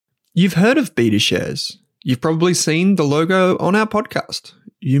You've heard of BetaShares. You've probably seen the logo on our podcast.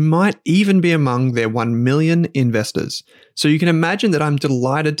 You might even be among their 1 million investors. So you can imagine that I'm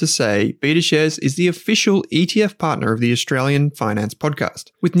delighted to say BetaShares is the official ETF partner of the Australian Finance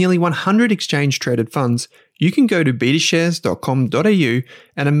Podcast. With nearly 100 exchange-traded funds, you can go to betashares.com.au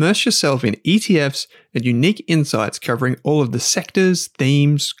and immerse yourself in ETFs and unique insights covering all of the sectors,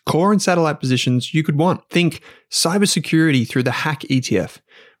 themes, core and satellite positions you could want. Think cybersecurity through the Hack ETF,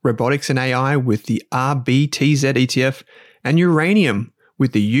 robotics and AI with the RBTZ ETF, and uranium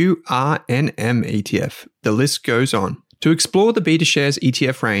with the URNM ETF. The list goes on. To explore the BetaShares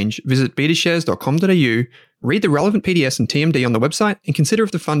ETF range, visit betashares.com.au, read the relevant PDS and TMD on the website, and consider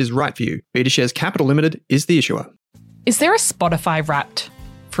if the fund is right for you. BetaShares Capital Limited is the issuer. Is there a Spotify Wrapped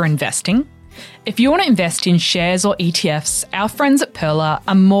for investing? If you want to invest in shares or ETFs, our friends at Pearler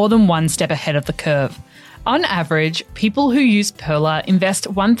are more than one step ahead of the curve. On average, people who use Pearler invest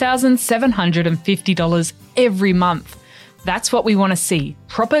 $1,750 every month. That's what we want to see,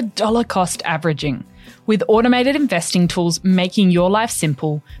 proper dollar cost averaging. With automated investing tools making your life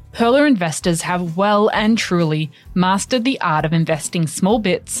simple, Pearler investors have well and truly mastered the art of investing small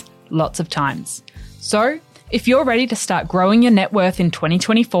bits, lots of times. So, if you're ready to start growing your net worth in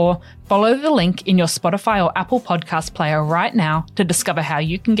 2024, follow the link in your Spotify or Apple podcast player right now to discover how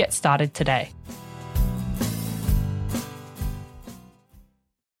you can get started today.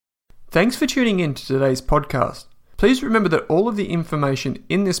 Thanks for tuning in to today's podcast. Please remember that all of the information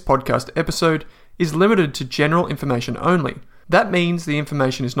in this podcast episode is limited to general information only. That means the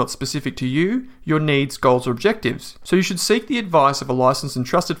information is not specific to you, your needs, goals, or objectives, so you should seek the advice of a licensed and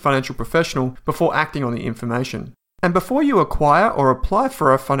trusted financial professional before acting on the information. And before you acquire or apply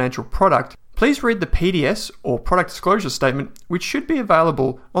for a financial product, please read the PDS or product disclosure statement, which should be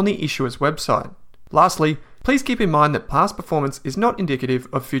available on the issuer's website. Lastly, please keep in mind that past performance is not indicative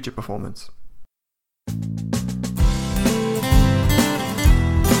of future performance.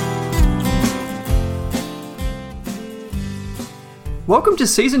 Welcome to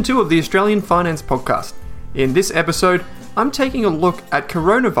Season 2 of the Australian Finance Podcast. In this episode, I'm taking a look at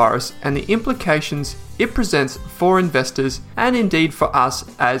coronavirus and the implications it presents for investors and indeed for us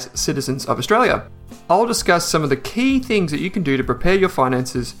as citizens of Australia. I'll discuss some of the key things that you can do to prepare your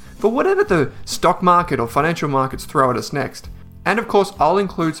finances for whatever the stock market or financial markets throw at us next. And of course, I'll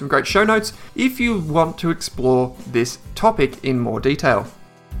include some great show notes if you want to explore this topic in more detail.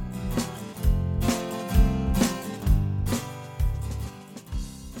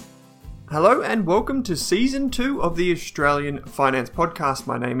 Hello and welcome to Season 2 of the Australian Finance Podcast.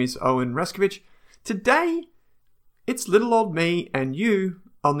 My name is Owen Raskovich. Today, it's little old me and you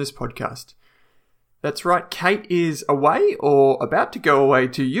on this podcast. That's right, Kate is away or about to go away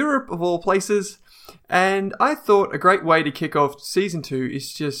to Europe of all places. And I thought a great way to kick off Season 2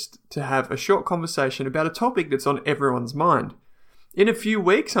 is just to have a short conversation about a topic that's on everyone's mind. In a few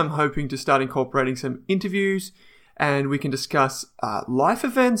weeks, I'm hoping to start incorporating some interviews and we can discuss life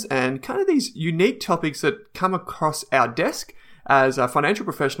events and kind of these unique topics that come across our desk as financial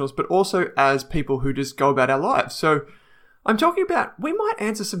professionals, but also as people who just go about our lives. So I'm talking about, we might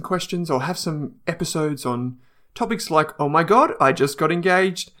answer some questions or have some episodes on topics like, oh my God, I just got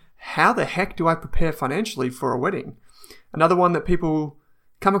engaged. How the heck do I prepare financially for a wedding? Another one that people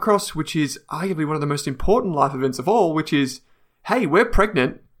come across, which is arguably one of the most important life events of all, which is, hey, we're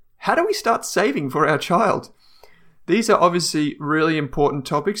pregnant. How do we start saving for our child? These are obviously really important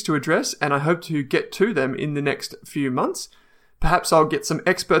topics to address, and I hope to get to them in the next few months. Perhaps I'll get some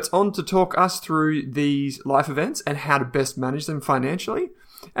experts on to talk us through these life events and how to best manage them financially,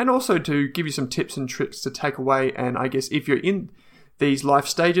 and also to give you some tips and tricks to take away, and I guess if you're in these life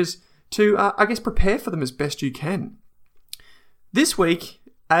stages, to, prepare for them as best you can. This week,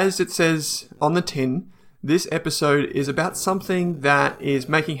 as it says on the tin, this episode is about something that is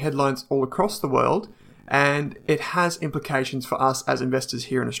making headlines all across the world, and it has implications for us as investors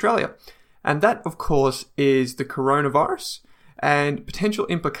here in Australia. And that, of course, is the coronavirus, and potential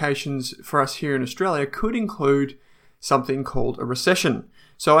implications for us here in Australia could include something called a recession.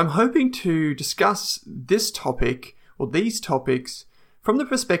 So I'm hoping to discuss this topic, or these topics, from the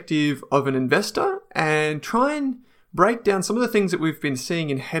perspective of an investor and try and break down some of the things that we've been seeing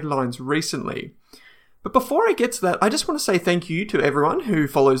in headlines recently. But before I get to that, I just want to say thank you to everyone who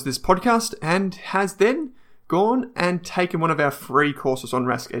follows this podcast and has then gone and taken one of our free courses on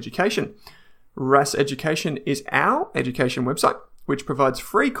Rask Education. Rask Education is our education website, which provides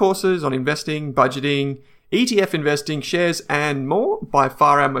free courses on investing, budgeting, ETF investing, shares, and more. By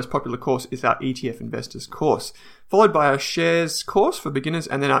far our most popular course is our ETF Investors course, followed by our shares course for beginners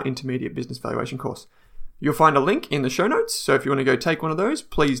and then our intermediate business valuation course. You'll find a link in the show notes, so if you want to go take one of those,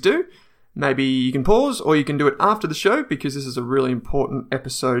 please do. Maybe you can pause, or you can do it after the show, because this is a really important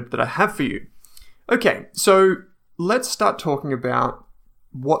episode that I have for you. Okay, so let's start talking about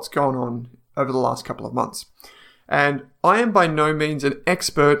what's gone on over the last couple of months. And I am by no means an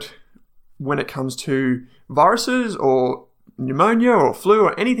expert when it comes to viruses or pneumonia or flu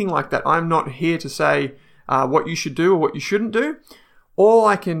or anything like that. I'm not here to say what you should do or what you shouldn't do. All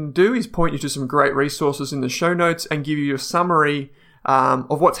I can do is point you to some great resources in the show notes and give you a summary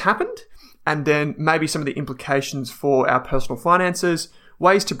of what's happened, and then maybe some of the implications for our personal finances,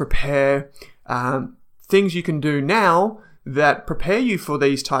 ways to prepare, things you can do now that prepare you for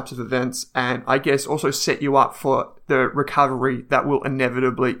these types of events, and I guess also set you up for the recovery that will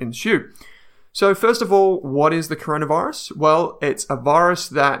inevitably ensue. So first of all, what is the coronavirus? Well, it's a virus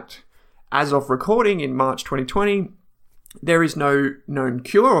that, as of recording in March 2020, there is no known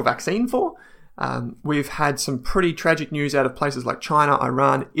cure or vaccine for. We've had some pretty tragic news out of places like China,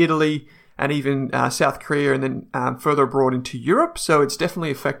 Iran, Italy, and even South Korea, and then further abroad into Europe. So it's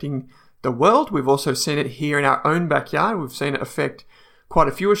definitely affecting the world. We've also seen it here in our own backyard. We've seen it affect quite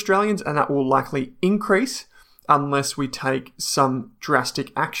a few Australians, and that will likely increase unless we take some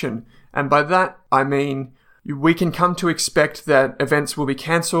drastic action. And by that, I mean we can come to expect that events will be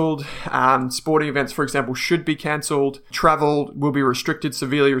cancelled. Sporting events, for example, should be cancelled. Travel will be restricted,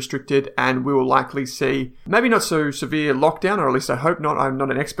 severely restricted, and we will likely see maybe not so severe lockdown, or at least I hope not. I'm not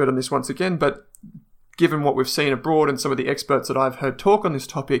an expert on this once again, but given what we've seen abroad and some of the experts that I've heard talk on this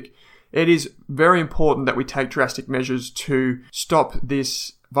topic, it is very important that we take drastic measures to stop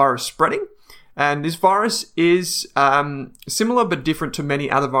this virus spreading. And this virus is similar but different to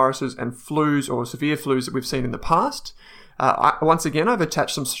many other viruses and flus or severe flus that we've seen in the past. Once again, I've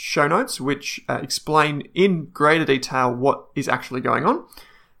attached some show notes which explain in greater detail what is actually going on.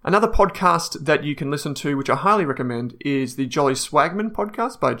 Another podcast that you can listen to, which I highly recommend, is the Jolly Swagman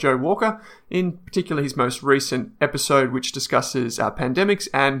podcast by Joe Walker, in particular his most recent episode, which discusses pandemics,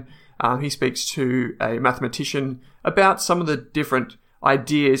 and he speaks to a mathematician about some of the different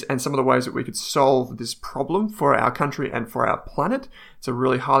ideas and some of the ways that we could solve this problem for our country and for our planet. It's a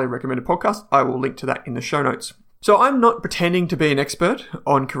really highly recommended podcast. I will link to that in the show notes. So I'm not pretending to be an expert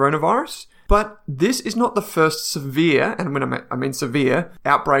on coronavirus, but this is not the first severe, and when I mean severe,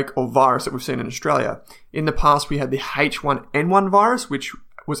 outbreak or virus that we've seen in Australia. In the past, we had the H1N1 virus, which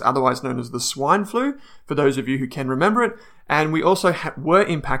was otherwise known as the swine flu, for those of you who can remember it. And we also were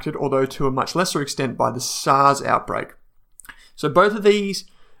impacted, although to a much lesser extent, by the SARS outbreak. So both of these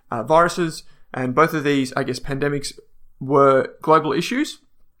viruses and both of these, I guess, pandemics were global issues,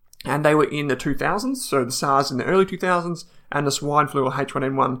 and they were in the 2000s. So the SARS in the early 2000s and the swine flu or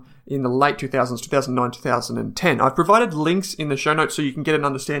H1N1 in the late 2000s, 2009, 2010. I've provided links in the show notes so you can get an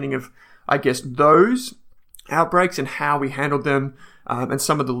understanding of, I guess, those outbreaks and how we handled them, and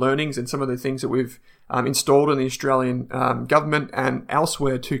some of the learnings and some of the things that we've installed in the Australian government and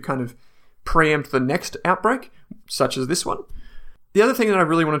elsewhere to kind of preempt the next outbreak, such as this one. The other thing that I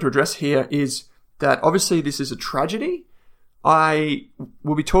really wanted to address here is that obviously this is a tragedy. I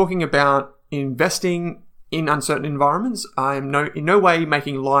will be talking about investing in uncertain environments. I am in no way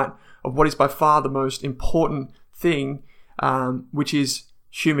making light of what is by far the most important thing, which is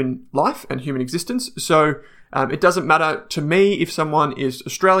human life and human existence. So it doesn't matter to me if someone is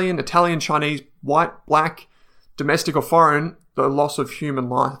Australian, Italian, Chinese, white, black, domestic or foreign, the loss of human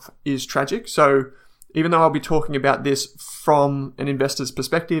life is tragic. So even though I'll be talking about this from an investor's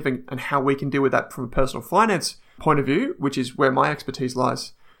perspective and how we can deal with that from a personal finance point of view, which is where my expertise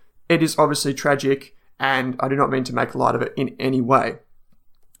lies, it is obviously tragic, and I do not mean to make light of it in any way.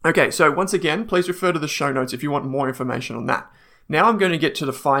 Okay, so once again, please refer to the show notes if you want more information on that. Now I'm going to get to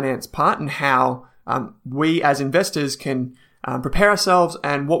the finance part and how we as investors can prepare ourselves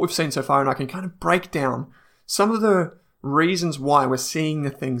and what we've seen so far, and I can kind of break down some of the reasons why we're seeing the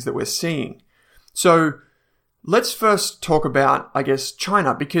things that we're seeing. So let's first talk about, I guess,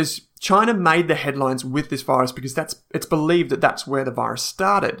 China, because China made the headlines with this virus because it's believed that that's where the virus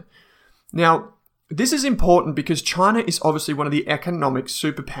started. Now, this is important because China is obviously one of the economic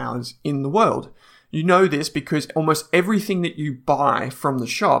superpowers in the world. You know this because almost everything that you buy from the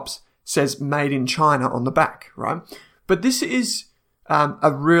shops says made in China on the back, right? But this is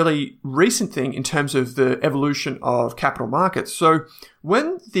a really recent thing in terms of the evolution of capital markets. So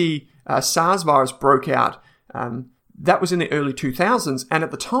when the SARS virus broke out, that was in the early 2000s. And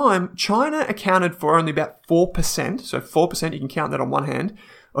at the time, China accounted for only about 4%. So 4%, you can count that on one hand,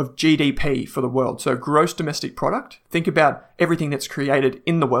 of GDP for the world. So gross domestic product. Think about everything that's created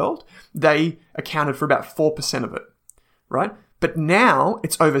in the world. They accounted for about 4% of it, right? But now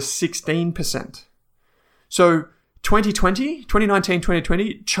it's over 16%. So 2019,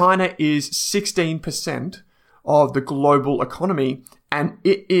 China is 16% of the global economy, and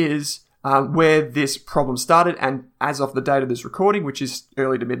it is where this problem started. And as of the date of this recording, which is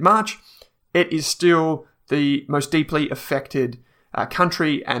early to mid-March, it is still the most deeply affected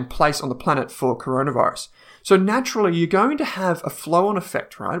country and place on the planet for coronavirus. So naturally, you're going to have a flow-on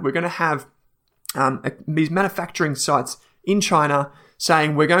effect, right? We're going to have these manufacturing sites in China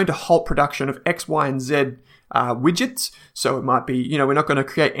saying we're going to halt production of X, Y, and Z widgets. So it might be, we're not going to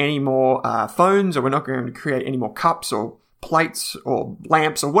create any more phones, or we're not going to create any more cups or plates or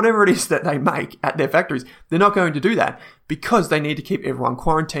lamps or whatever it is that they make at their factories. They're not going to do that because they need to keep everyone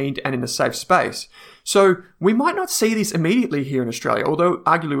quarantined and in a safe space. So we might not see this immediately here in Australia, although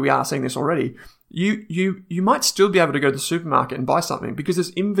arguably we are seeing this already. You might still be able to go to the supermarket and buy something because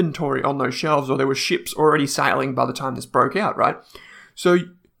there's inventory on those shelves, or there were ships already sailing by the time this broke out, right? So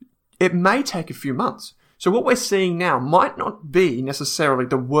it may take a few months. So what we're seeing now might not be necessarily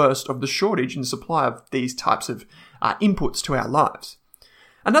the worst of the shortage in the supply of these types of inputs to our lives.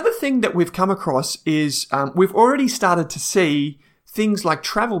 Another thing that we've come across is we've already started to see things like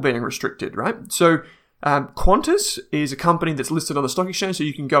travel being restricted, right? So Qantas is a company that's listed on the stock exchange, so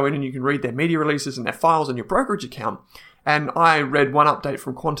you can go in and you can read their media releases and their files on your brokerage account. And I read one update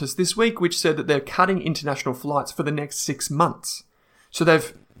from Qantas this week which said that they're cutting international flights for the next 6 months. So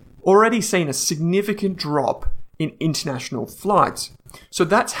they've already seen a significant drop in international flights. So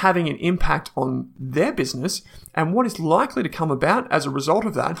that's having an impact on their business. And what is likely to come about as a result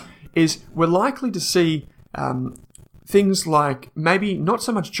of that is we're likely to see things like maybe not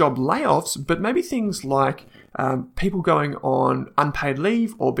so much job layoffs, but maybe things like people going on unpaid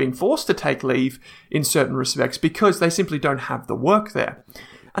leave or being forced to take leave in certain respects because they simply don't have the work there.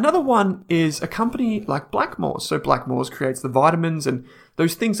 Another one is a company like Blackmores. So Blackmores creates the vitamins and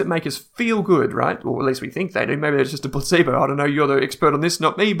those things that make us feel good, right? Or at least we think they do. Maybe it's just a placebo. I don't know. You're the expert on this,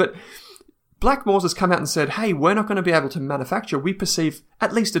 not me. But Blackmores has come out and said, hey, we're not going to be able to manufacture. We perceive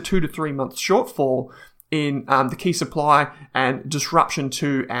at least a 2 to 3 month shortfall in the key supply and disruption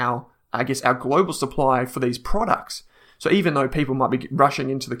to our global supply for these products. So even though people might be rushing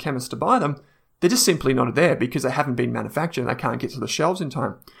into the chemist to buy them, they're just simply not there because they haven't been manufactured and they can't get to the shelves in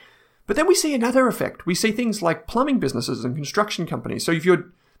time. But then we see another effect. We see things like plumbing businesses and construction companies. So if you're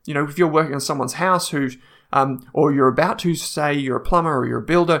working on someone's house who's, or you're about to, say you're a plumber or you're a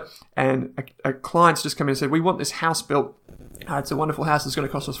builder, and a client's just come in and said, we want this house built. It's a wonderful house. It's going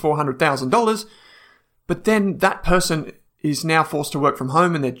to cost us $400,000. But then that person is now forced to work from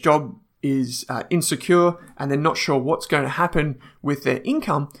home and their job is insecure and they're not sure what's going to happen with their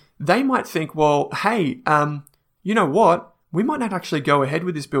income. They might think, well, hey, you know what? We might not actually go ahead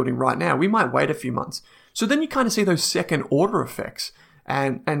with this building right now. We might wait a few months. So then you kind of see those second order effects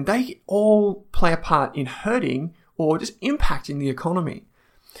and they all play a part in hurting or just impacting the economy.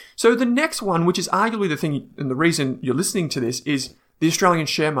 So the next one, which is arguably the thing and the reason you're listening to this, is the Australian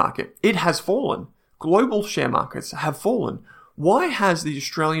share market. It has fallen. Global share markets have fallen. Why has the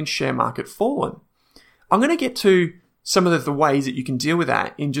Australian share market fallen? I'm going to get to some of the ways that you can deal with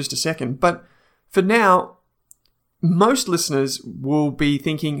that in just a second. But for now, most listeners will be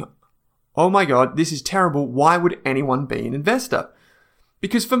thinking, oh my God, this is terrible. Why would anyone be an investor?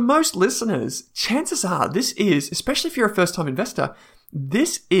 Because for most listeners, chances are this is, especially if you're a first-time investor,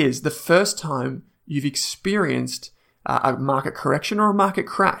 this is the first time you've experienced a market correction or a market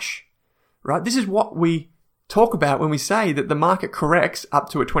crash, right? This is what we talk about when we say that the market corrects up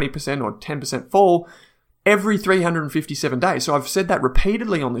to a 20% or 10% fall every 357 days. So I've said that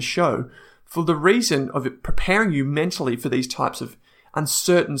repeatedly on the show for the reason of it preparing you mentally for these types of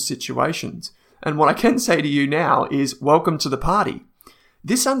uncertain situations. And what I can say to you now is welcome to the party.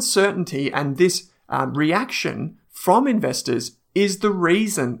 This uncertainty and this reaction from investors is the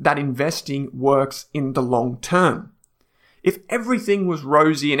reason that investing works in the long term. If everything was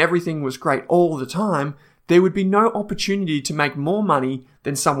rosy and everything was great all the time, there would be no opportunity to make more money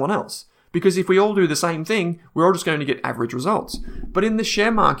than someone else. Because if we all do the same thing, we're all just going to get average results. But in the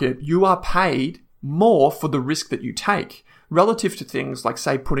share market, you are paid more for the risk that you take relative to things like,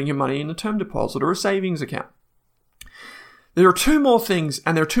 say, putting your money in a term deposit or a savings account. There are two more things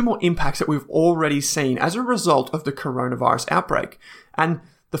and there are two more impacts that we've already seen as a result of the coronavirus outbreak. And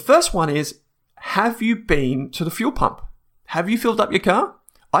the first one is, have you been to the fuel pump? Have you filled up your car?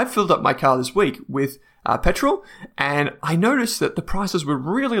 I've filled up my car this week with petrol, and I noticed that the prices were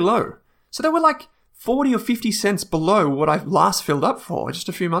really low. So they were like 40 or 50 cents below what I last filled up for just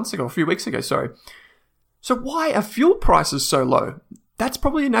a few weeks ago, sorry. So why are fuel prices so low? That's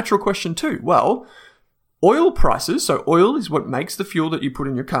probably a natural question too. Well, oil prices, so oil is what makes the fuel that you put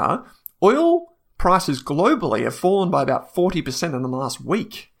in your car. Oil prices globally have fallen by about 40% in the last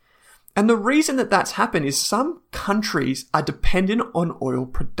week. And the reason that that's happened is some countries are dependent on oil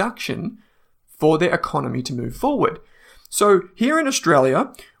production for their economy to move forward. So here in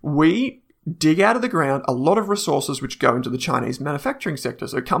Australia, we dig out of the ground a lot of resources which go into the Chinese manufacturing sector.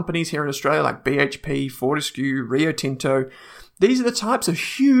 So companies here in Australia like BHP, Fortescue, Rio Tinto, these are the types of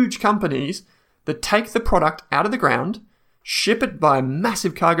huge companies that take the product out of the ground, ship it by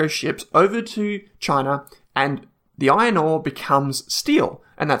massive cargo ships over to China, and the iron ore becomes steel.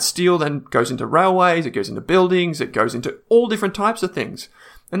 And that steel then goes into railways, it goes into buildings, it goes into all different types of things.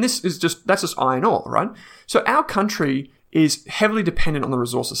 And that's just iron ore, right? So our country is heavily dependent on the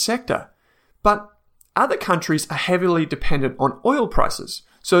resources sector. But other countries are heavily dependent on oil prices.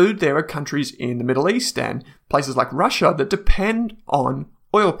 So there are countries in the Middle East and places like Russia that depend on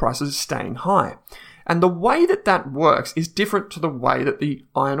oil prices staying high. And the way that that works is different to the way that the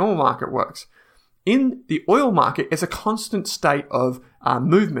iron ore market works. In the oil market, it's a constant state of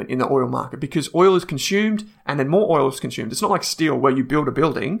movement in the oil market because oil is consumed and then more oil is consumed. It's not like steel where you build a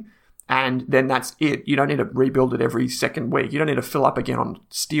building and then that's it. You don't need to rebuild it every second week. You don't need to fill up again on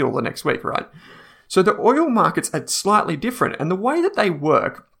steel the next week, right? So the oil markets are slightly different. And the way that they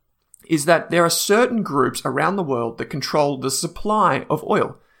work is that there are certain groups around the world that control the supply of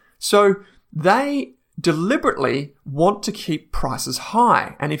oil. So they deliberately want to keep prices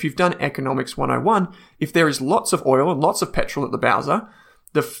high. And if you've done Economics 101, if there is lots of oil and lots of petrol at the bowser,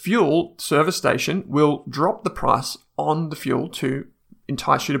 the fuel service station will drop the price on the fuel to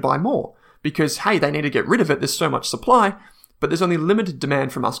entice you to buy more. Because, hey, they need to get rid of it. There's so much supply, but there's only limited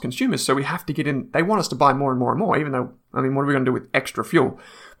demand from us consumers. So we have to get in. They want us to buy more and more and more, even though, what are we going to do with extra fuel?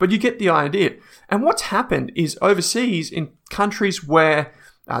 But you get the idea. And what's happened is overseas in countries where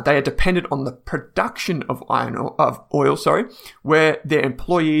they are dependent on the production of oil, where their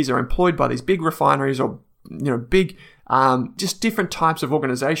employees are employed by these big refineries or, big, just different types of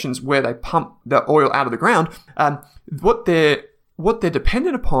organizations where they pump the oil out of the ground. What they're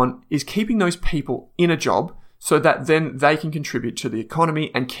dependent upon is keeping those people in a job so that then they can contribute to the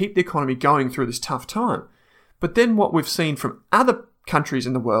economy and keep the economy going through this tough time. But then what we've seen from other countries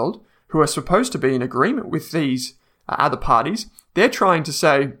in the world who are supposed to be in agreement with these other parties, they're trying to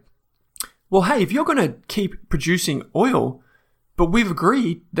say, well, hey, if you're going to keep producing oil, but we've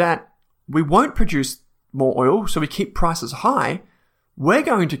agreed that we won't produce more oil, so we keep prices high, we're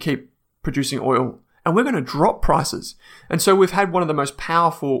going to keep producing oil and we're going to drop prices. And so we've had one of the most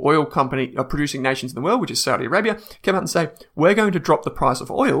powerful oil producing nations in the world, which is Saudi Arabia, come out and say, we're going to drop the price of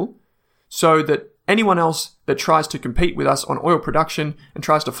oil so that anyone else that tries to compete with us on oil production and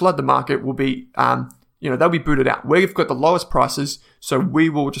tries to flood the market will be, they'll be booted out. We've got the lowest prices, so we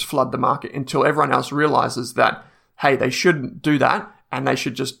will just flood the market until everyone else realizes that, hey, they shouldn't do that and they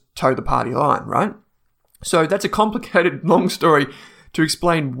should just toe the party line, right? So that's a complicated, long story to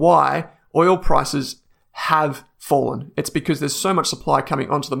explain why oil prices have fallen. It's because there's so much supply coming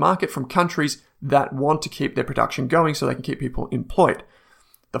onto the market from countries that want to keep their production going so they can keep people employed.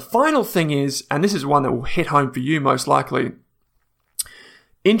 The final thing is, and this is one that will hit home for you most likely,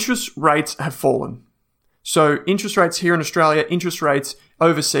 interest rates have fallen. So interest rates here in Australia, interest rates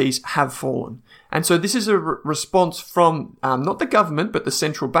overseas have fallen. And so this is a response from not the government, but the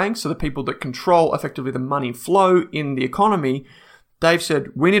central banks, so the people that control effectively the money flow in the economy. They've said,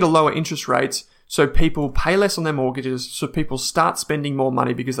 we need to lower interest rates so people pay less on their mortgages, so people start spending more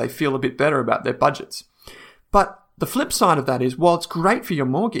money because they feel a bit better about their budgets. But the flip side of that is, while it's great for your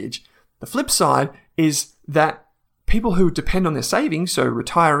mortgage, the flip side is that people who depend on their savings, so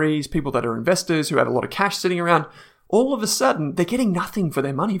retirees, people that are investors who have a lot of cash sitting around, all of a sudden they're getting nothing for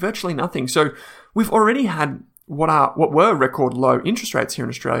their money, virtually nothing. So we've already had what were record low interest rates here in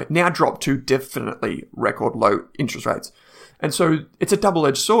Australia now drop to definitely record low interest rates. And so it's a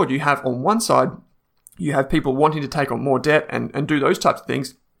double-edged sword. You have on one side, you have people wanting to take on more debt and do those types of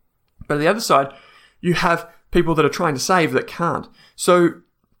things. But on the other side, you have people that are trying to save that can't. So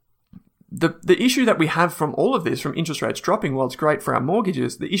the issue that we have from all of this, from interest rates dropping, while it's great for our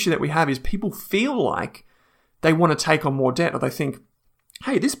mortgages, the issue that we have is people feel like they want to take on more debt, or they think,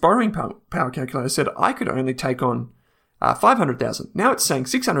 hey, this borrowing power calculator said I could only take on 500,000. Now it's saying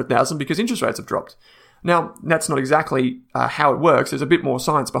 600,000 because interest rates have dropped. Now, that's not exactly how it works. There's a bit more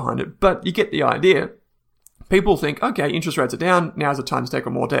science behind it, but you get the idea. People think, okay, interest rates are down. Now's the time to take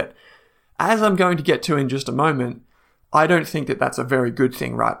on more debt. As I'm going to get to in just a moment, I don't think that that's a very good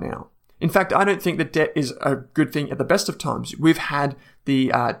thing right now. In fact, I don't think that debt is a good thing at the best of times. We've had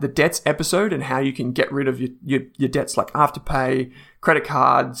the debts episode and how you can get rid of your debts like Afterpay, credit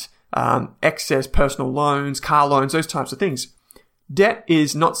cards, excess personal loans, car loans, those types of things. debt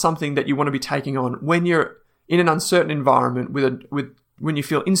is not something that you want to be taking on when you're in an uncertain environment when you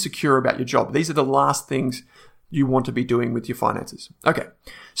feel insecure about your job. These are the last things you want to be doing with your finances. Okay,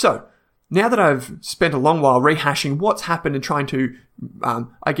 so now that I've spent a long while rehashing what's happened and trying to,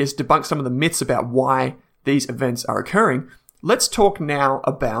 debunk some of the myths about why these events are occurring, let's talk now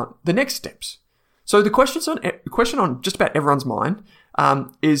about the next steps. So the question on just about everyone's mind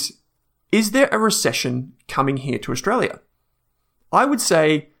is there a recession coming here to Australia? I would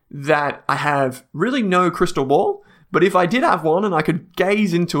say that I have really no crystal ball, but if I did have one and I could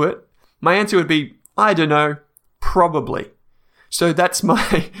gaze into it, my answer would be, I don't know, probably. So that's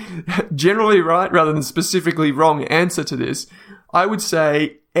my generally right rather than specifically wrong answer to this. I would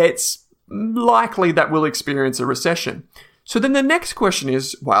say it's likely that we'll experience a recession. So then the next question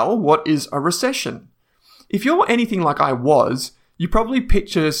is, well, what is a recession? If you're anything like I was, you probably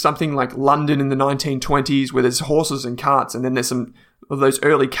picture something like London in the 1920s where there's horses and carts and then there's some of those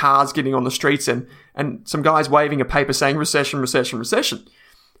early cars getting on the streets and some guys waving a paper saying recession, recession, recession.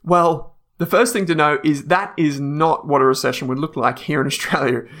 Well, the first thing to know is that is not what a recession would look like here in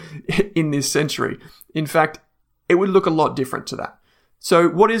Australia in this century. In fact, it would look a lot different to that. So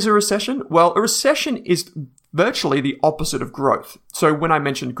what is a recession? Well, a recession is virtually the opposite of growth. So when I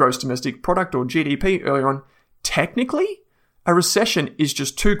mentioned gross domestic product or GDP earlier on, technically, a recession is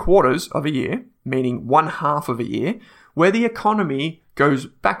just 2 quarters of a year, meaning 1/2 of a year, where the economy goes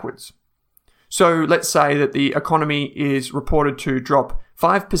backwards. So let's say that the economy is reported to drop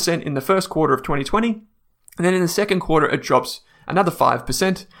 5% in the first quarter of 2020, and then in the second quarter it drops another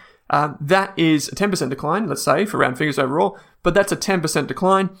 5%. That is a 10% decline, let's say, for round figures overall, but that's a 10%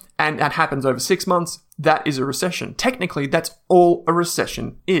 decline, and that happens over 6 months. That is a recession. Technically, that's all a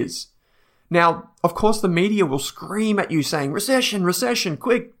recession is. Now, of course, the media will scream at you saying, recession, recession,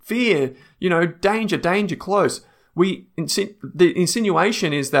 quick, fear, danger, danger, close. The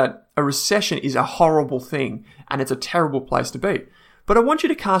insinuation is that a recession is a horrible thing and it's a terrible place to be. But I want you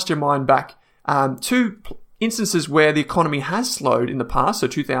to cast your mind back to instances where the economy has slowed in the past. So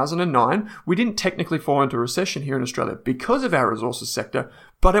 2009, we didn't technically fall into a recession here in Australia because of our resources sector,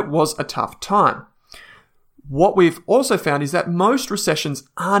 but it was a tough time. What we've also found is that most recessions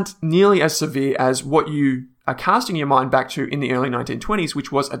aren't nearly as severe as what you are casting your mind back to in the early 1920s,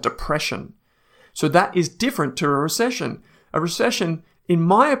 which was a depression. So that is different to a recession. A recession, in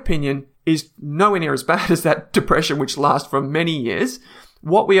my opinion, is nowhere near as bad as that depression, which lasts for many years.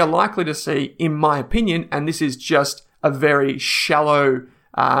 What we are likely to see, in my opinion, and this is just a very shallow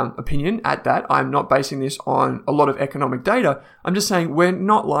opinion at that, I'm not basing this on a lot of economic data. I'm just saying we're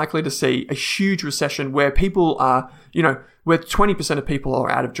not likely to see a huge recession where people are, where 20% of people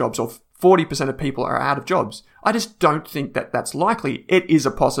are out of jobs or 40% of people are out of jobs. I just don't think that that's likely. It is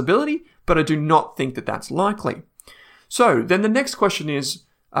a possibility, but I do not think that that's likely. So then the next question is,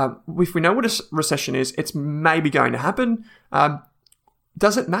 if we know what a recession is, it's maybe going to happen.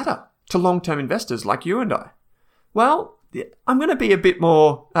 Does it matter to long-term investors like you and I? Well, I'm going to be a bit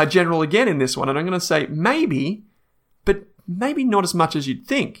more general again in this one, and I'm going to say maybe, but maybe not as much as you'd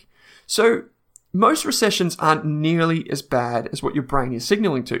think. So most recessions aren't nearly as bad as what your brain is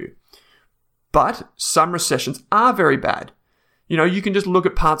signaling to you. But some recessions are very bad. You can just look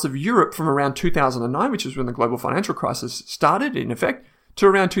at parts of Europe from around 2009, which is when the global financial crisis started in effect, to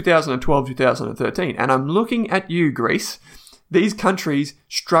around 2012, 2013. And I'm looking at you, Greece. These countries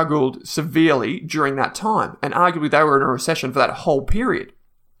struggled severely during that time, and arguably they were in a recession for that whole period.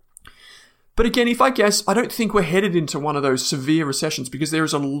 But again, if I guess, I don't think we're headed into one of those severe recessions because there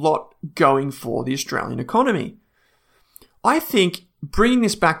is a lot going for the Australian economy. I think bringing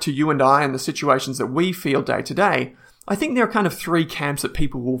this back to you and I and the situations that we feel day to day, I think there are kind of 3 camps that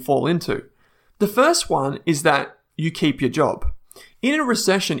people will fall into. The first one is that you keep your job. In a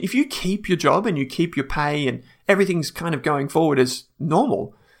recession, if you keep your job and you keep your pay and everything's kind of going forward as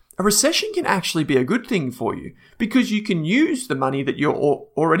normal, a recession can actually be a good thing for you because you can use the money that you're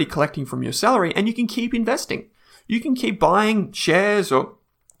already collecting from your salary and you can keep investing. You can keep buying shares, or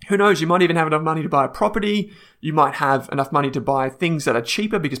who knows, you might even have enough money to buy a property. You might have enough money to buy things that are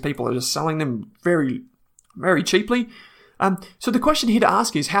cheaper because people are just selling them very, very cheaply. So the question here to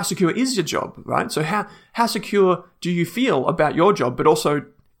ask is, how secure is your job, right? So how secure do you feel about your job, but also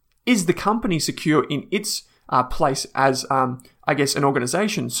is the company secure in its place as, an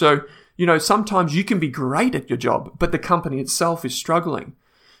organization? So, sometimes you can be great at your job, but the company itself is struggling.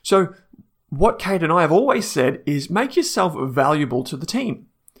 So what Kate and I have always said is make yourself valuable to the team.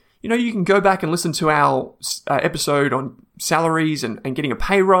 You can go back and listen to our episode on salaries and getting a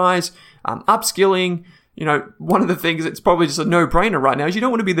pay rise, upskilling, one of the things that's probably just a no-brainer right now is you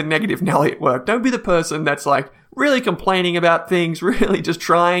don't want to be the negative Nelly at work. Don't be the person that's like really complaining about things, really just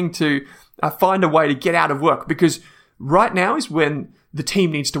trying to find a way to get out of work, because right now is when the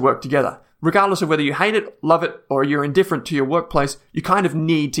team needs to work together. Regardless of whether you hate it, love it, or you're indifferent to your workplace, you kind of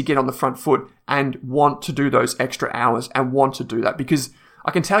need to get on the front foot and want to do those extra hours and want to do that, because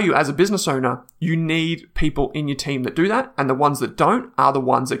I can tell you as a business owner, you need people in your team that do that, and the ones that don't are the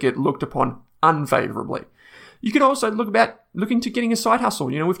ones that get looked upon unfavorably. You could also look into getting a side hustle.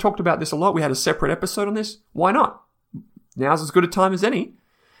 We've talked about this a lot. We had a separate episode on this. Why not? Now's as good a time as any.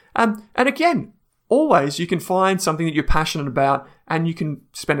 And again, always you can find something that you're passionate about and you can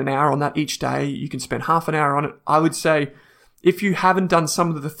spend an hour on that each day. You can spend half an hour on it. I would say if you haven't done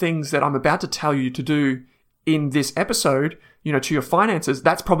some of the things that I'm about to tell you to do in this episode, to your finances,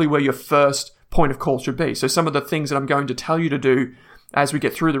 that's probably where your first point of call should be. So some of the things that I'm going to tell you to do as we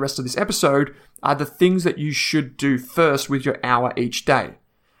get through the rest of this episode are the things that you should do first with your hour each day.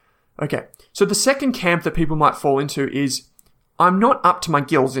 Okay, so the second camp that people might fall into is, I'm not up to my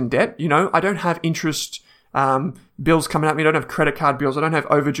gills in debt. I don't have interest bills coming at me. I don't have credit card bills. I don't have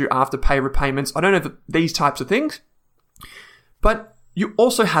overdue afterpay repayments. I don't have these types of things. But you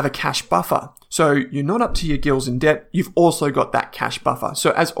also have a cash buffer. So you're not up to your gills in debt. You've also got that cash buffer.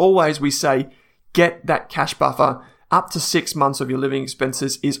 So as always, we say, get that cash buffer. Up to 6 months of your living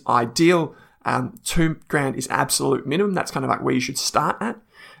expenses is ideal. $2,000 is absolute minimum. That's kind of like where you should start at.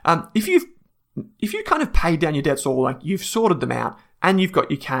 If you kind of paid down your debts, or like you've sorted them out and you've got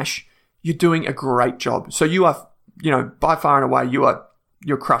your cash, you're doing a great job. So you are, by far and away,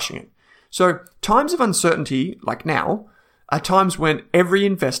 you're crushing it. So times of uncertainty, like now, are times when every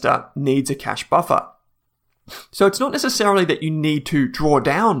investor needs a cash buffer. So it's not necessarily that you need to draw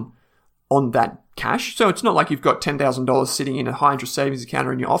down on that cash. So it's not like you've got $10,000 sitting in a high interest savings account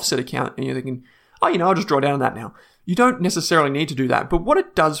or in your offset account and you're thinking, I'll just draw down on that now. You don't necessarily need to do that. But what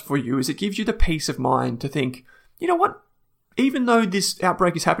it does for you is it gives you the peace of mind to think, you know what? Even though this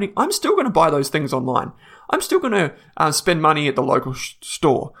outbreak is happening, I'm still going to buy those things online. I'm still going to spend money at the local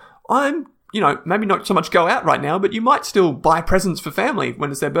store. I'm, maybe not so much go out right now, but you might still buy presents for family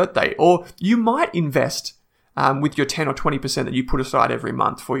when it's their birthday. Or you might invest with your 10 or 20% that you put aside every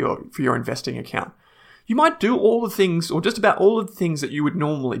month for your investing account. You might do all the things, or just about all of the things that you would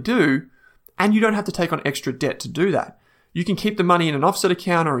normally do, and you don't have to take on extra debt to do that. You can keep the money in an offset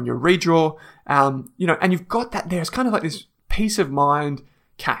account or in your redraw, and you've got that there. It's kind of like this peace of mind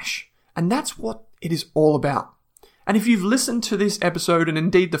cash. And that's what it is all about. And if you've listened to this episode, and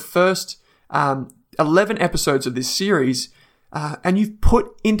indeed the first 11 episodes of this series, and you've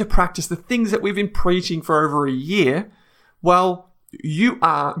put into practice the things that we've been preaching for over a year, well, you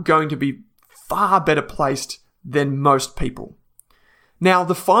are going to be far better placed than most people. Now,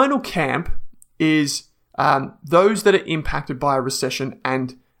 the final camp is those that are impacted by a recession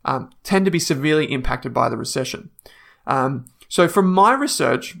and tend to be severely impacted by the recession. So from my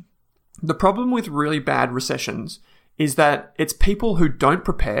research, the problem with really bad recessions is that it's people who don't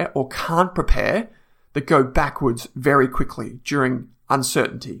prepare or can't prepare that go backwards very quickly during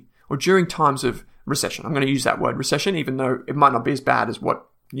uncertainty or during times of recession. I'm going to use that word recession, even though it might not be as bad as what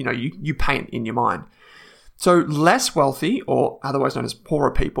you paint in your mind. So less wealthy, or otherwise known as poorer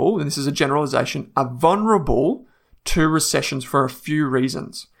people, and this is a generalization, are vulnerable to recessions for a few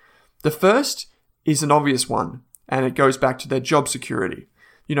reasons. The first is an obvious one, and it goes back to their job security.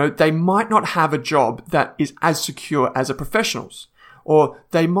 They might not have a job that is as secure as a professional's, or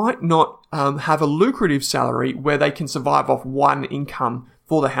they might not have a lucrative salary where they can survive off one income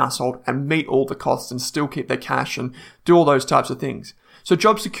for the household and meet all the costs and still keep their cash and do all those types of things. So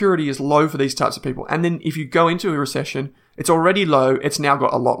job security is low for these types of people. And then if you go into a recession, it's already low. It's now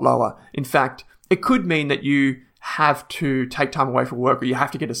got a lot lower. In fact, it could mean that you have to take time away from work or you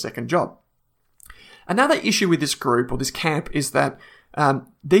have to get a second job. Another issue with this group or this camp is that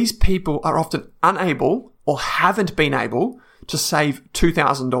these people are often unable or haven't been able to save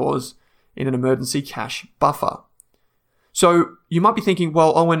 $2,000 in an emergency cash buffer. So you might be thinking,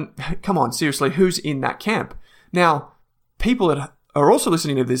 well, Owen, come on, seriously, who's in that camp? Now, people that are also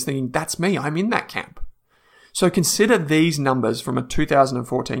listening to this thinking, that's me, I'm in that camp. So consider these numbers from a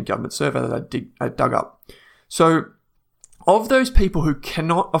 2014 government survey that I dug up. So of those people who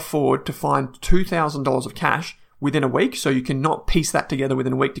cannot afford to find $2,000 of cash within a week, so you cannot piece that together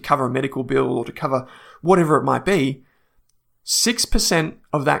within a week to cover a medical bill or to cover whatever it might be, 6%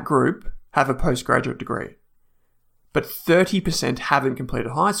 of that group have a postgraduate degree, but 30% haven't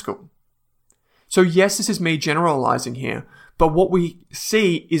completed high school. So yes, this is me generalizing here, But what we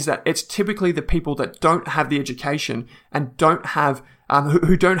see is that it's typically the people that don't have the education and don't have,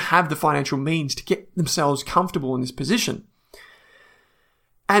 who don't have the financial means to get themselves comfortable in this position.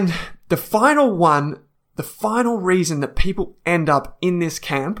 And the final reason that people end up in this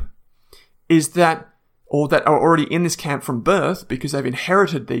camp is that, or that are already in this camp from birth because they've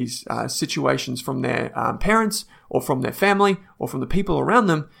inherited these situations from their parents or from their family or from the people around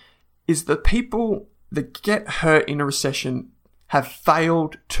them, is the people that get hurt in a recession have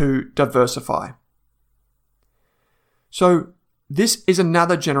failed to diversify. So this is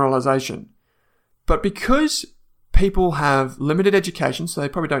another generalization. But because people have limited education, so they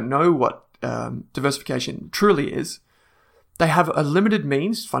probably don't know what diversification truly is, they have a limited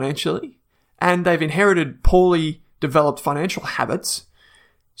means financially, and they've inherited poorly developed financial habits,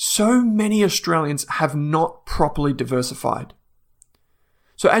 so many Australians have not properly diversified.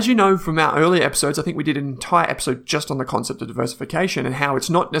 So as you know from our earlier episodes, I think we did an entire episode just on the concept of diversification and how it's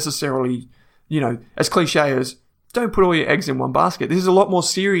not necessarily, as cliche as don't put all your eggs in one basket. This is a lot more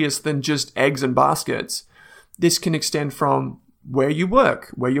serious than just eggs and baskets. This can extend from where you work,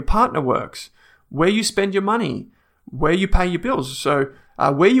 where your partner works, where you spend your money, where you pay your bills. So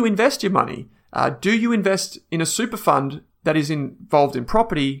where you invest your money. Do you invest in a super fund that is involved in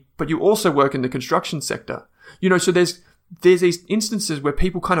property, but you also work in the construction sector? So there's these instances where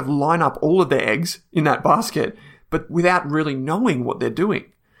people kind of line up all of their eggs in that basket, but without really knowing what they're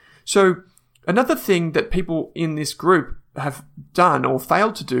doing. So another thing that people in this group have done or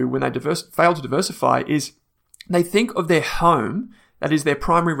failed to do when they fail to diversify is they think of their home, that is their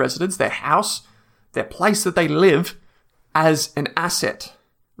primary residence, their house, their place that they live, as an asset,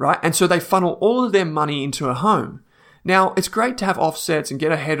 right? And so they funnel all of their money into a home. Now, it's great to have offsets and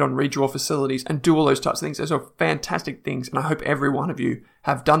get ahead on redraw facilities and do all those types of things. Those are fantastic things, and I hope every one of you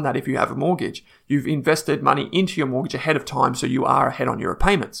have done that if you have a mortgage. You've invested money into your mortgage ahead of time, so you are ahead on your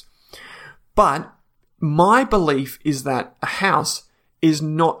repayments. But my belief is that a house is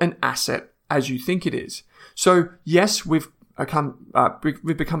not an asset as you think it is. So yes, we've become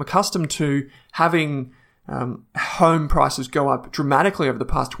accustomed to having home prices go up dramatically over the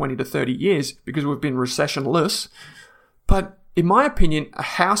past 20 to 30 years because we've been recessionless. But in my opinion, a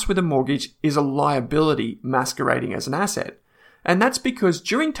house with a mortgage is a liability masquerading as an asset. And that's because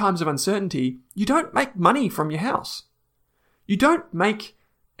during times of uncertainty, you don't make money from your house. You don't make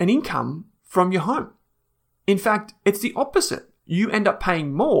an income from your home. In fact, it's the opposite. You end up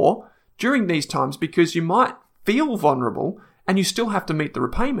paying more during these times because you might feel vulnerable and you still have to meet the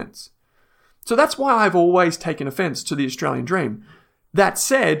repayments. So that's why I've always taken offense to the Australian dream. That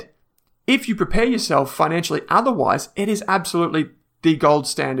said, if you prepare yourself financially otherwise, it is absolutely the gold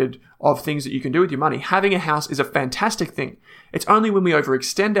standard of things that you can do with your money. Having a house is a fantastic thing. It's only when we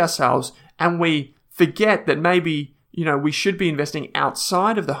overextend ourselves and we forget that maybe, we should be investing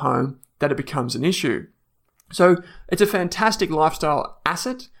outside of the home that it becomes an issue. So it's a fantastic lifestyle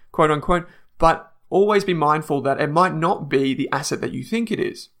asset, quote unquote, but always be mindful that it might not be the asset that you think it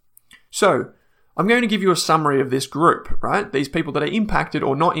is. So I'm going to give you a summary of this group, right? These people that are impacted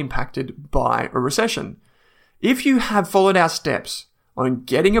or not impacted by a recession. If you have followed our steps on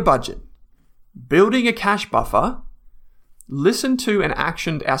getting a budget, building a cash buffer, listened to and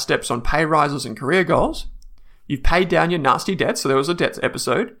actioned our steps on pay rises and career goals, you've paid down your nasty debts, so there was a debts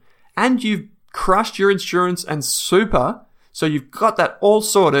episode, and you've crushed your insurance and super, so you've got that all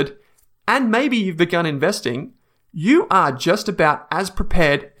sorted, and maybe you've begun investing, you are just about as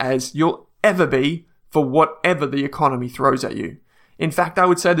prepared as you'll ever be for whatever the economy throws at you. In fact, I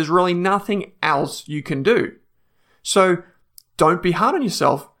would say there's really nothing else you can do. So don't be hard on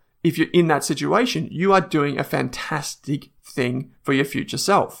yourself if you're in that situation. You are doing a fantastic thing for your future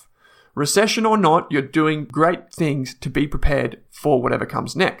self. Recession or not, you're doing great things to be prepared for whatever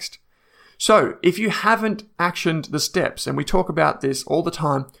comes next. So if you haven't actioned the steps, and we talk about this all the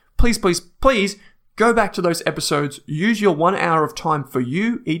time, please go back to those episodes. Use your 1 hour of time for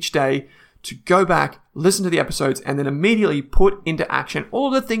you each day to go back, listen to the episodes, and then immediately put into action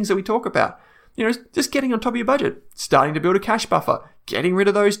all the things that we talk about. Just getting on top of your budget, starting to build a cash buffer, getting rid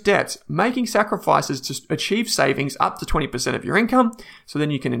of those debts, making sacrifices to achieve savings up to 20% of your income, so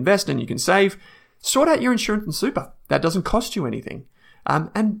then you can invest and you can save. Sort out your insurance and super. That doesn't cost you anything.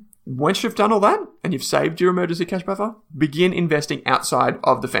 And once you've done all that and you've saved your emergency cash buffer, begin investing outside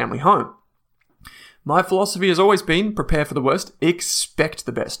of the family home. My philosophy has always been prepare for the worst, expect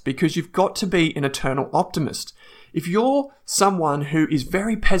the best, because you've got to be an eternal optimist. If you're someone who is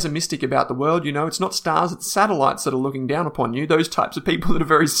very pessimistic about the world, it's not stars, it's satellites that are looking down upon you, those types of people that are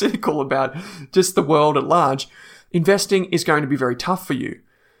very cynical about just the world at large, investing is going to be very tough for you.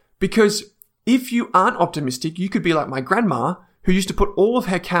 Because if you aren't optimistic, you could be like my grandma, who used to put all of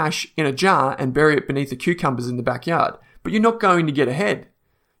her cash in a jar and bury it beneath the cucumbers in the backyard. But you're not going to get ahead.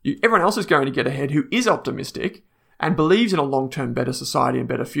 Everyone else is going to get ahead who is optimistic and believes in a long-term better society and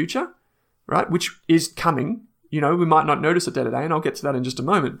better future, right? Which is coming. We might not notice it day to day, and I'll get to that in just a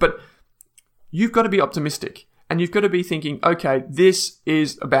moment. But you've got to be optimistic, and you've got to be thinking, okay, this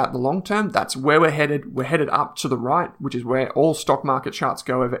is about the long term. That's where we're headed. We're headed up to the right, which is where all stock market charts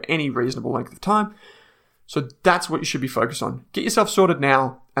go over any reasonable length of time. So that's what you should be focused on. Get yourself sorted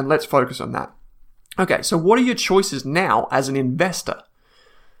now, and let's focus on that. Okay, so what are your choices now as an investor?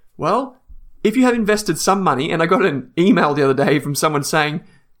 Well, if you have invested some money, and I got an email the other day from someone saying,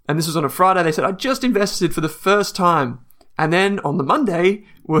 and this was on a Friday, they said, I just invested for the first time. And then on the Monday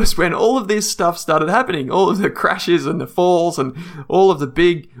was when all of this stuff started happening, all of the crashes and the falls and all of the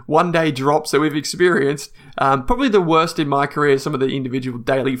big one-day drops that we've experienced. Probably the worst in my career, some of the individual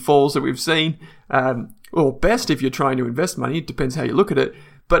daily falls that we've seen. Or best if you're trying to invest money, it depends how you look at it.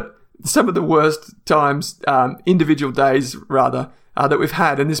 But some of the worst times, individual days rather, that we've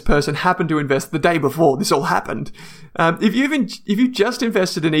had, and this person happened to invest the day before this all happened. If you've just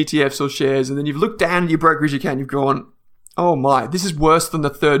invested in ETFs or shares, and then you've looked down at your brokerage account, you've gone, oh my, this is worse than the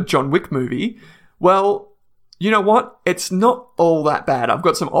third John Wick movie. Well, you know what? It's not all that bad. I've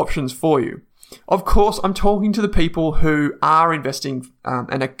got some options for you. Of course, I'm talking to the people who are investing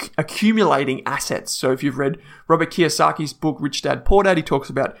and accumulating assets. So if you've read Robert Kiyosaki's book, Rich Dad, Poor Dad, he talks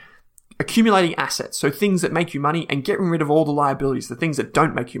about accumulating assets. So things that make you money and getting rid of all the liabilities, the things that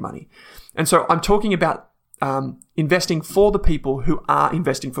don't make you money. And so I'm talking about investing for the people who are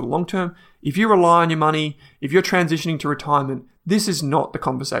investing for the long term. If you rely on your money, if you're transitioning to retirement, this is not the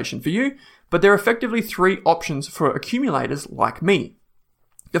conversation for you. But there are effectively three options for accumulators like me.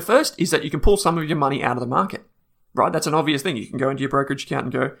 The first is that you can pull some of your money out of the market, right? That's an obvious thing. You can go into your brokerage account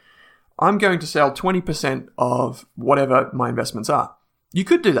and go, I'm going to sell 20% of whatever my investments are. You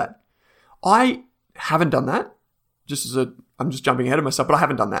could do that. I haven't done that. I'm just jumping ahead of myself, but I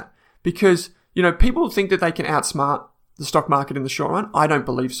haven't done that because, people think that they can outsmart the stock market in the short run. I don't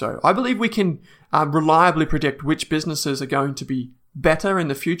believe so. I believe we can reliably predict which businesses are going to be better in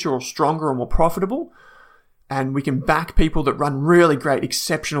the future or stronger or more profitable. And we can back people that run really great,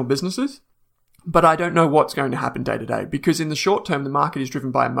 exceptional businesses. But I don't know what's going to happen day to day because in the short term, the market is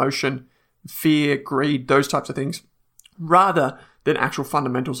driven by emotion, fear, greed, those types of things, rather than actual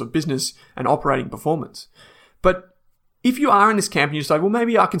fundamentals of business and operating performance. But if you are in this camp and you say, well,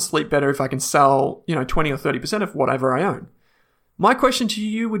 maybe I can sleep better if I can sell, 20 or 30% of whatever I own. My question to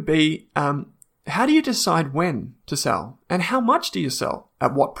you would be, how do you decide when to sell? And how much do you sell?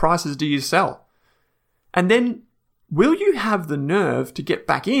 At what prices do you sell? And then will you have the nerve to get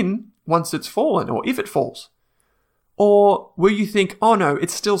back in once it's fallen or if it falls? Or will you think, oh no,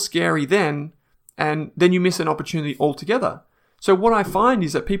 it's still scary then, and then you miss an opportunity altogether? So what I find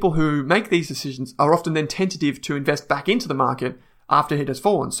is that people who make these decisions are often then tentative to invest back into the market after it has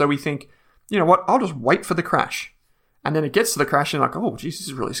fallen. So we think, you know what, I'll just wait for the crash. And then it gets to the crash and like, oh, geez, this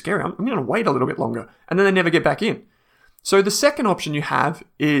is really scary. I'm going to wait a little bit longer. And then they never get back in. So the second option you have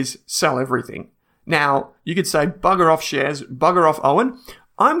is sell everything. Now, you could say, bugger off shares, bugger off Owen.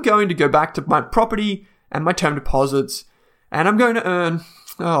 I'm going to go back to my property and my term deposits, and I'm going to earn,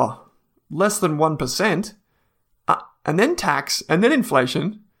 less than 1%. And then tax, and then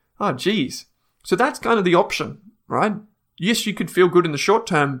inflation. Oh, geez. So that's kind of the option, right? Yes, you could feel good in the short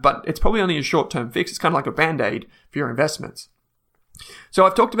term, but it's probably only a short-term fix. It's kind of like a Band-Aid for your investments. So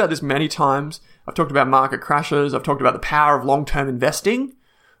I've talked about this many times. I've talked about market crashes. I've talked about the power of long-term investing.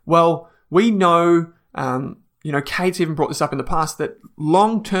 Well, we know, Kate's even brought this up in the past, that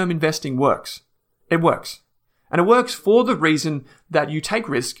long-term investing works. It works. And it works for the reason that you take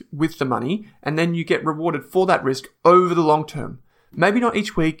risk with the money and then you get rewarded for that risk over the long term. Maybe not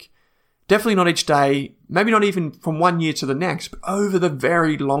each week, definitely not each day, maybe not even from 1 year to the next, but over the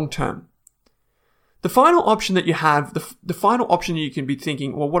very long term. The final option that you have, the final option you can be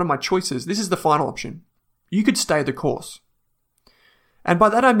thinking, well, what are my choices? This is the final option. You could stay the course. And by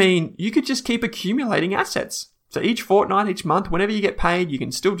that I mean, you could just keep accumulating assets. So each fortnight, each month, whenever you get paid, you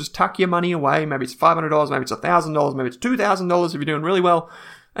can still just tuck your money away. Maybe it's $500, maybe it's $1,000, maybe it's $2,000 if you're doing really well.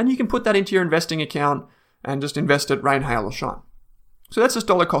 And you can put that into your investing account and just invest it rain, hail, or shine. So that's just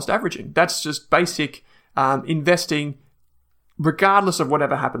dollar cost averaging. That's just basic investing regardless of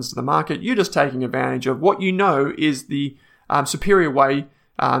whatever happens to the market. You're just taking advantage of what you know is the superior way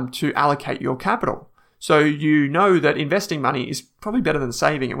to allocate your capital. So you know that investing money is probably better than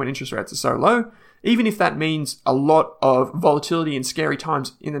saving it when interest rates are so low. Even if that means a lot of volatility and scary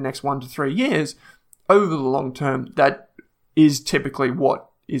times in the next 1 to 3 years, over the long term, that is typically what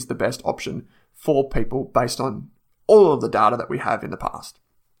is the best option for people based on all of the data that we have in the past.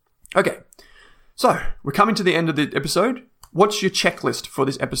 Okay, so we're coming to the end of the episode. What's your checklist for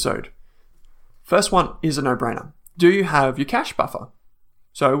this episode? First one is a no-brainer. Do you have your cash buffer?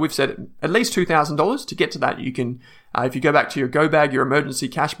 So we've said at least $2,000. To get to that, you can, if you go back to your Go Bag, your emergency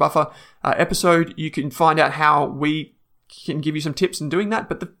cash buffer episode, you can find out how we can give you some tips in doing that.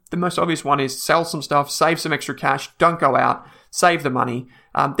 But the most obvious one is sell some stuff, save some extra cash, don't go out, save the money.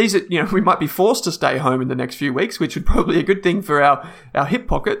 These are, we might be forced to stay home in the next few weeks, which would probably be a good thing for our hip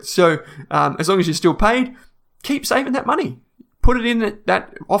pocket. So as long as you're still paid, keep saving that money. Put it in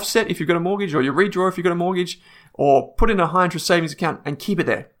that offset if you've got a mortgage, or your redraw if you've got a mortgage, or put in a high interest savings account and keep it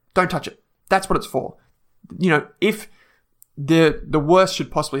there. Don't touch it. That's what it's for. If the worst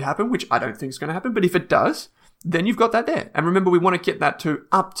should possibly happen, which I don't think is going to happen, but if it does, then you've got that there. And remember, we want to get that to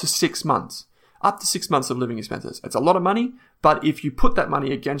up to 6 months. Up to 6 months of living expenses. It's a lot of money, but if you put that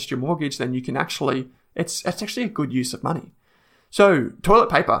money against your mortgage, then you can it's actually a good use of money. So,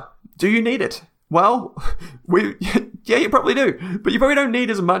 toilet paper. Do you need it? Well, yeah, you probably do, but you probably don't need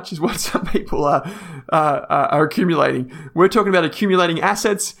as much as what some people are accumulating. We're talking about accumulating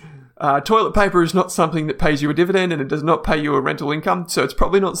assets. Toilet paper is not something that pays you a dividend, and it does not pay you a rental income, so it's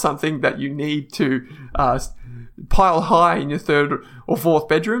probably not something that you need to pile high in your third or fourth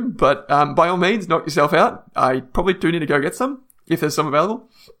bedroom. But by all means, knock yourself out. I probably do need to go get some if there's some available.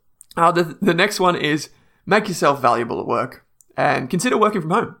 The next one is make yourself valuable at work and consider working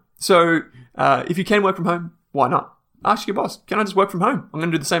from home. So if you can work from home, why not? Ask your boss, can I just work from home? I'm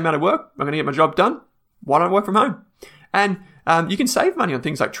going to do the same amount of work. I'm going to get my job done. Why don't I work from home? And you can save money on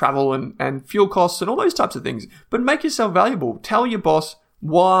things like travel and fuel costs and all those types of things. But make yourself valuable. Tell your boss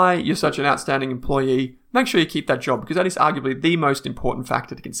why you're such an outstanding employee. Make sure you keep that job, because that is arguably the most important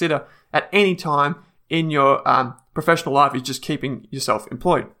factor to consider at any time in your professional life, is just keeping yourself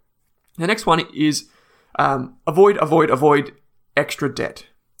employed. The next one is avoid extra debt.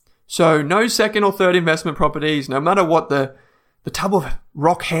 So no second or third investment properties, no matter what the tub of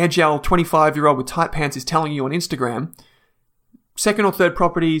rock hair gel 25-year-old with tight pants is telling you on Instagram. Second or third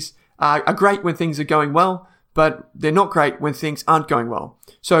properties are great when things are going well, but they're not great when things aren't going well.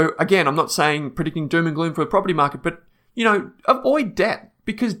 So again, I'm not saying predicting doom and gloom for the property market, but avoid debt,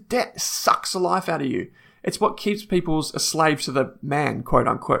 because debt sucks the life out of you. It's what keeps people a slave to the man, quote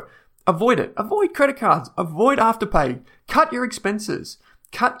unquote. Avoid it. Avoid credit cards. Avoid Afterpay. Cut your expenses.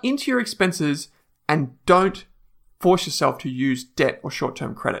 Cut into your expenses and don't force yourself to use debt or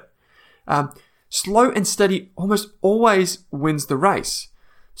short-term credit. Slow and steady almost always wins the race.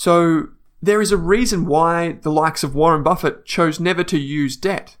 So there is a reason why the likes of Warren Buffett chose never to use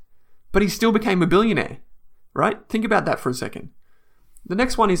debt, but he still became a billionaire, right? Think about that for a second. The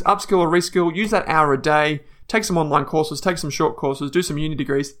next one is upskill or reskill. Use that hour a day. Take some online courses, take some short courses, do some uni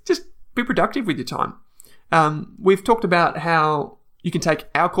degrees. Just be productive with your time. We've talked about how you can take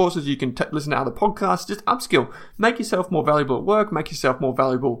our courses, you can listen to other podcasts, just upskill. Make yourself more valuable at work, make yourself more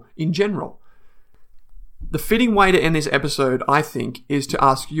valuable in general. The fitting way to end this episode, I think, is to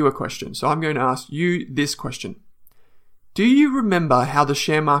ask you a question. So I'm going to ask you this question. Do you remember how the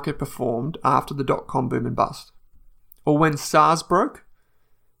share market performed after the dot-com boom and bust? Or when SARS broke?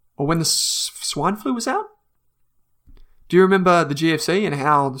 Or when the swine flu was out? Do you remember the GFC and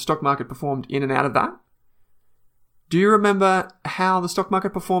how the stock market performed in and out of that? Do you remember how the stock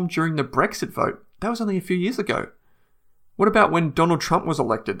market performed during the Brexit vote? That was only a few years ago. What about when Donald Trump was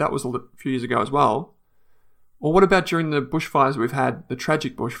elected? That was a few years ago as well. Or what about during the bushfires we've had, the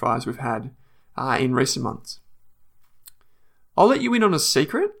tragic bushfires we've had in recent months? I'll let you in on a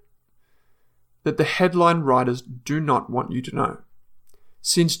secret that the headline writers do not want you to know.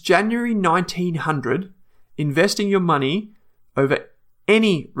 Since January 1900, investing your money over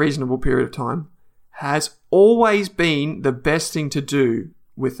any reasonable period of time has always been the best thing to do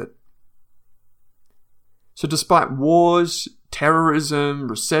with it. So despite wars, terrorism,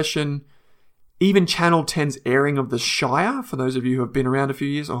 recession, even Channel 10's airing of The Shire, for those of you who have been around a few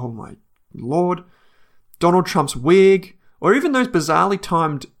years, oh my lord, Donald Trump's wig, or even those bizarrely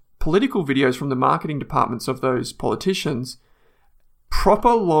timed political videos from the marketing departments of those politicians,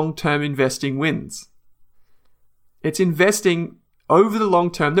 proper long-term investing wins. It's investing over the long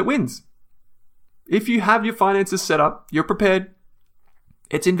term that wins. If you have your finances set up, you're prepared,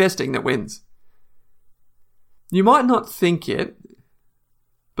 it's investing that wins. You might not think it,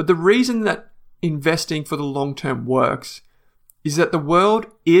 but the reason that investing for the long term works is that the world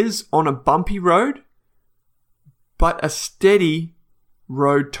is on a bumpy road, but a steady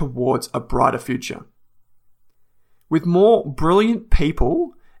road towards a brighter future. With more brilliant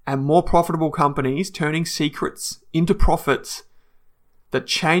people and more profitable companies turning secrets into profits, that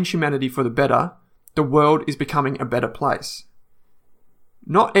change humanity for the better, the world is becoming a better place.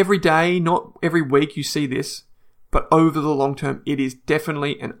 Not every day, not every week you see this, but over the long term, it is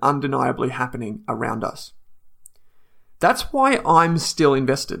definitely and undeniably happening around us. That's why I'm still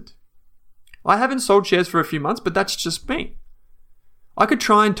invested. I haven't sold shares for a few months, but that's just me. I could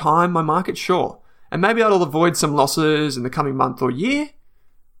try and time my market, sure, and maybe I'll avoid some losses in the coming month or year.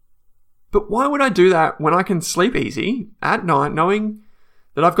 But why would I do that when I can sleep easy at night knowing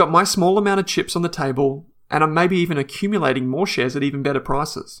that I've got my small amount of chips on the table and I'm maybe even accumulating more shares at even better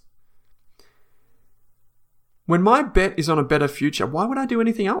prices? When my bet is on a better future, why would I do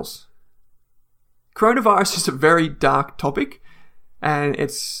anything else? Coronavirus is a very dark topic and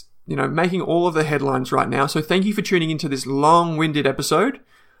it's, making all of the headlines right now. So thank you for tuning into this long-winded episode.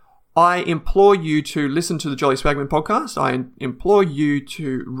 I implore you to listen to the Jolly Swagman podcast. I implore you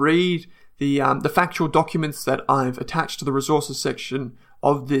to read the factual documents that I've attached to the resources section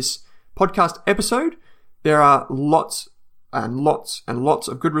of this podcast episode. There are lots and lots and lots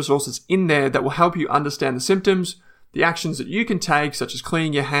of good resources in there that will help you understand the symptoms, the actions that you can take, such as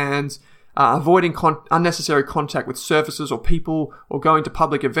cleaning your hands, avoiding unnecessary contact with surfaces or people, or going to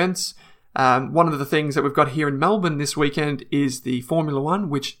public events. One of the things that we've got here in Melbourne this weekend is the Formula One,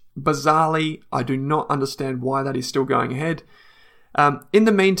 which bizarrely, I do not understand why that is still going ahead. In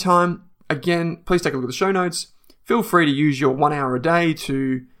the meantime, again, please take a look at the show notes. Feel free to use your 1 hour a day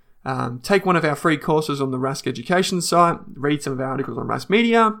to take one of our free courses on the Rask Education site, read some of our articles on Rask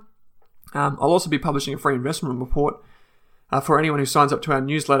Media. I'll also be publishing a free investment report for anyone who signs up to our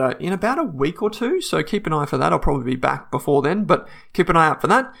newsletter in about a week or two, so keep an eye for that. I'll probably be back before then, but keep an eye out for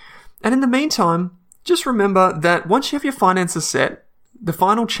that. And in the meantime, just remember that once you have your finances set, the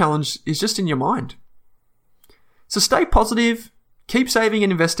final challenge is just in your mind. So stay positive, keep saving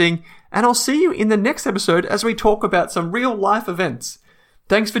and investing, and I'll see you in the next episode as we talk about some real life events.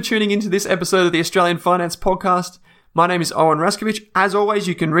 Thanks for tuning into this episode of the Australian Finance Podcast. My name is Owen Raskovich. As always,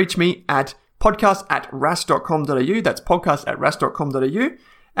 you can reach me at podcast@rask.com.au. That's podcast@rask.com.au.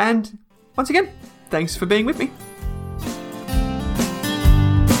 And once again, thanks for being with me.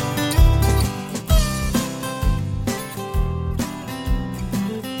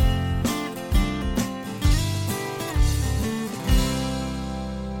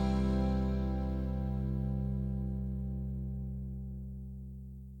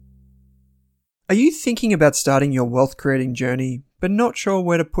 Are you thinking about starting your wealth creating journey, but not sure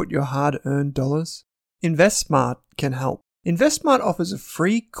where to put your hard-earned dollars? InvestSmart can help. InvestSmart offers a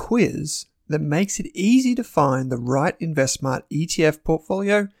free quiz that makes it easy to find the right InvestSmart ETF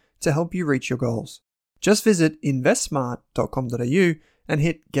portfolio to help you reach your goals. Just visit investsmart.com.au and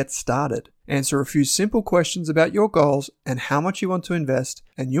hit Get Started. Answer a few simple questions about your goals and how much you want to invest,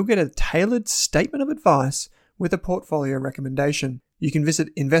 and you'll get a tailored statement of advice with a portfolio recommendation. You can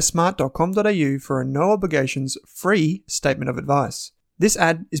visit investsmart.com.au for a no obligations free statement of advice. This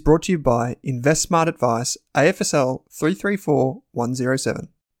ad is brought to you by InvestSmart Advice, AFSL 334107.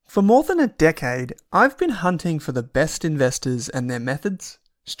 For more than a decade, I've been hunting for the best investors and their methods,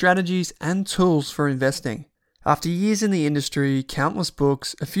 strategies, and tools for investing. After years in the industry, countless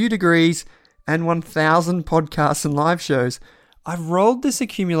books, a few degrees, and 1,000 podcasts and live shows, I've rolled this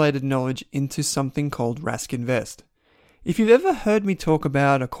accumulated knowledge into something called Rask Invest. If you've ever heard me talk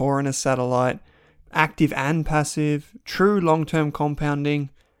about a core and a satellite, active and passive, true long-term compounding,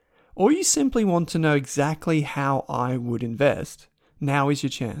 or you simply want to know exactly how I would invest, now is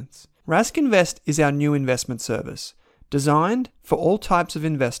your chance. Rask Invest is our new investment service, designed for all types of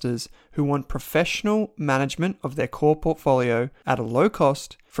investors who want professional management of their core portfolio at a low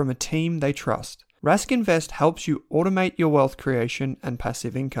cost from a team they trust. Rask Invest helps you automate your wealth creation and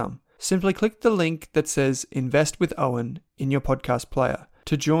passive income. Simply click the link that says Invest with Owen in your podcast player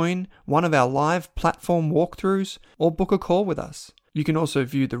to join one of our live platform walkthroughs or book a call with us. You can also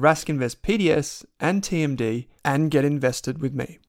view the Rask Invest PDS and TMD and get invested with me.